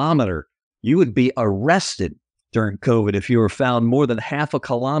a kilometer. You would be arrested during COVID if you were found more than half a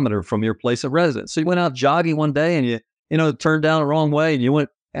kilometer from your place of residence. So you went out jogging one day and you turned down the wrong way and you went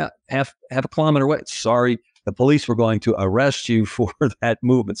half a kilometer away. Sorry, the police were going to arrest you for that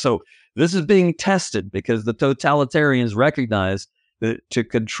movement. So this is being tested because the totalitarians recognize that to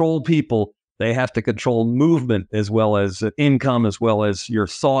control people, they have to control movement as well as income, as well as your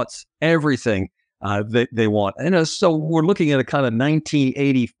thoughts, everything they want. And so we're looking at a kind of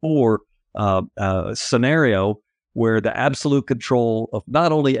 1984 scenario where the absolute control of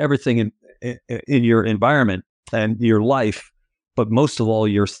not only everything in your environment and your life, but most of all,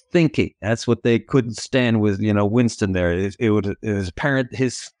 your thinking. That's what they couldn't stand with, Winston there. It was apparent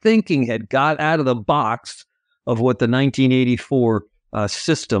his thinking had got out of the box of what the 1984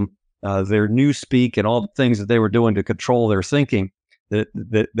 system, their newspeak and all the things that they were doing to control their thinking,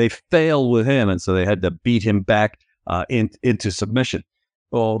 that they failed with him. And so they had to beat him back into submission.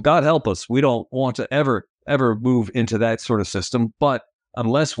 Well, God help us. We don't want to ever move into that sort of system. But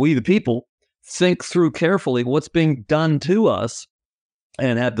unless we, the people, think through carefully what's being done to us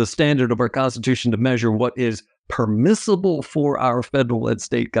and have the standard of our Constitution to measure what is permissible for our federal and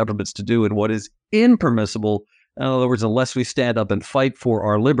state governments to do and what is impermissible. In other words, unless we stand up and fight for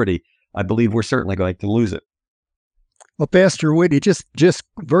our liberty, I believe we're certainly going to lose it. Well, Pastor Whitney, just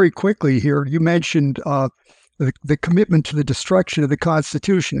very quickly here, you mentioned the commitment to the destruction of the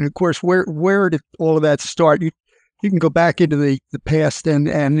Constitution. And of course, where did all of that start? You can go back into the past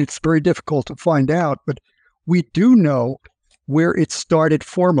and it's very difficult to find out, but we do know where it started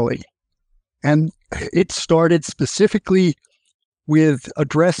formally. And it started specifically with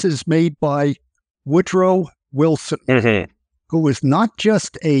addresses made by Woodrow Wilson, who was not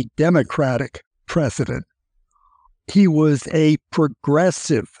just a Democratic president. He was a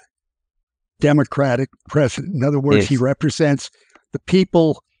progressive Democratic president. In other words, He represents the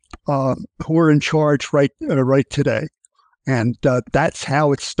people who are in charge right today. And that's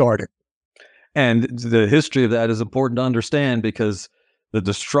how it started. And the history of that is important to understand because the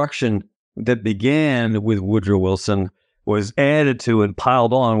destruction that began with Woodrow Wilson was added to and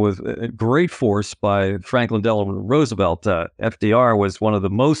piled on with great force by Franklin Delano Roosevelt. FDR was one of the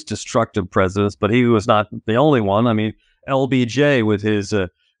most destructive presidents, but he was not the only one. I mean, LBJ with his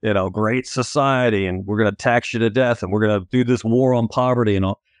great society, and we're going to tax you to death, and we're going to do this war on poverty and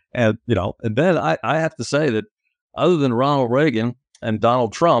all. And then I have to say that other than Ronald Reagan and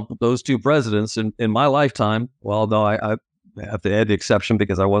Donald Trump, those two presidents in my lifetime, well, no, I have to add the exception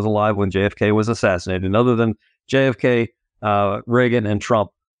because I was alive when JFK was assassinated. And other than JFK, Reagan, and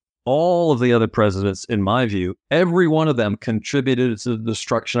Trump, all of the other presidents, in my view, every one of them contributed to the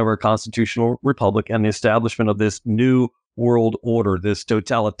destruction of our constitutional republic and the establishment of this new world order, this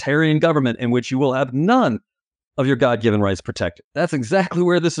totalitarian government in which you will have none of your God-given rights protected. That's exactly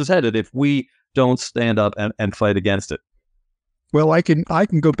where this is headed if we don't stand up and fight against it. Well, I can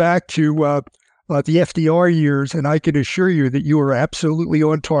go back to the FDR years, and I can assure you that you are absolutely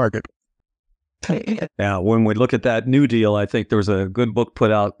on target. Now, when we look at that New Deal, I think there was a good book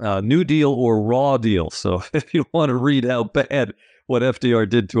put out, New Deal or Raw Deal. So if you want to read how bad what FDR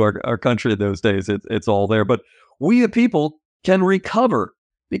did to our country in those days, it's all there. But we, the people, can recover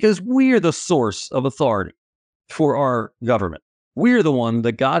because we are the source of authority for our government. We're the one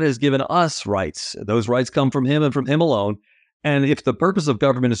that God has given us rights. Those rights come from Him and from Him alone. And if the purpose of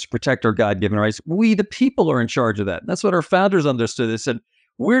government is to protect our God-given rights, we, the people, are in charge of that. That's what our founders understood. They said,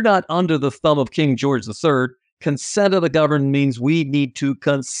 we're not under the thumb of King George III. Consent of the governed means we need to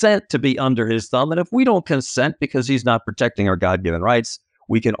consent to be under his thumb. And if we don't consent because he's not protecting our God-given rights,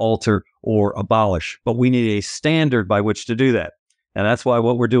 we can alter or abolish. But we need a standard by which to do that. And that's why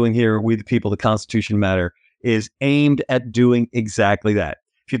what we're doing here, We the People, the Constitution Matter, is aimed at doing exactly that.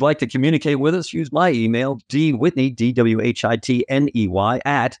 If you'd like to communicate with us, use my email, dwhitney, DWHITNEY,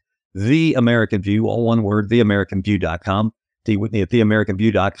 at The American View, all one word, theamericanview.com, dwhitney at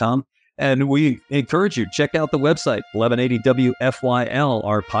theamericanview.com. And we encourage you, check out the website, 1180 WFYL.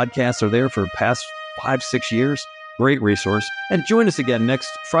 Our podcasts are there for the past 5-6 years. Great resource. And join us again next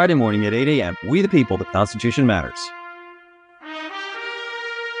Friday morning at 8 a.m. We the People, the Constitution Matters.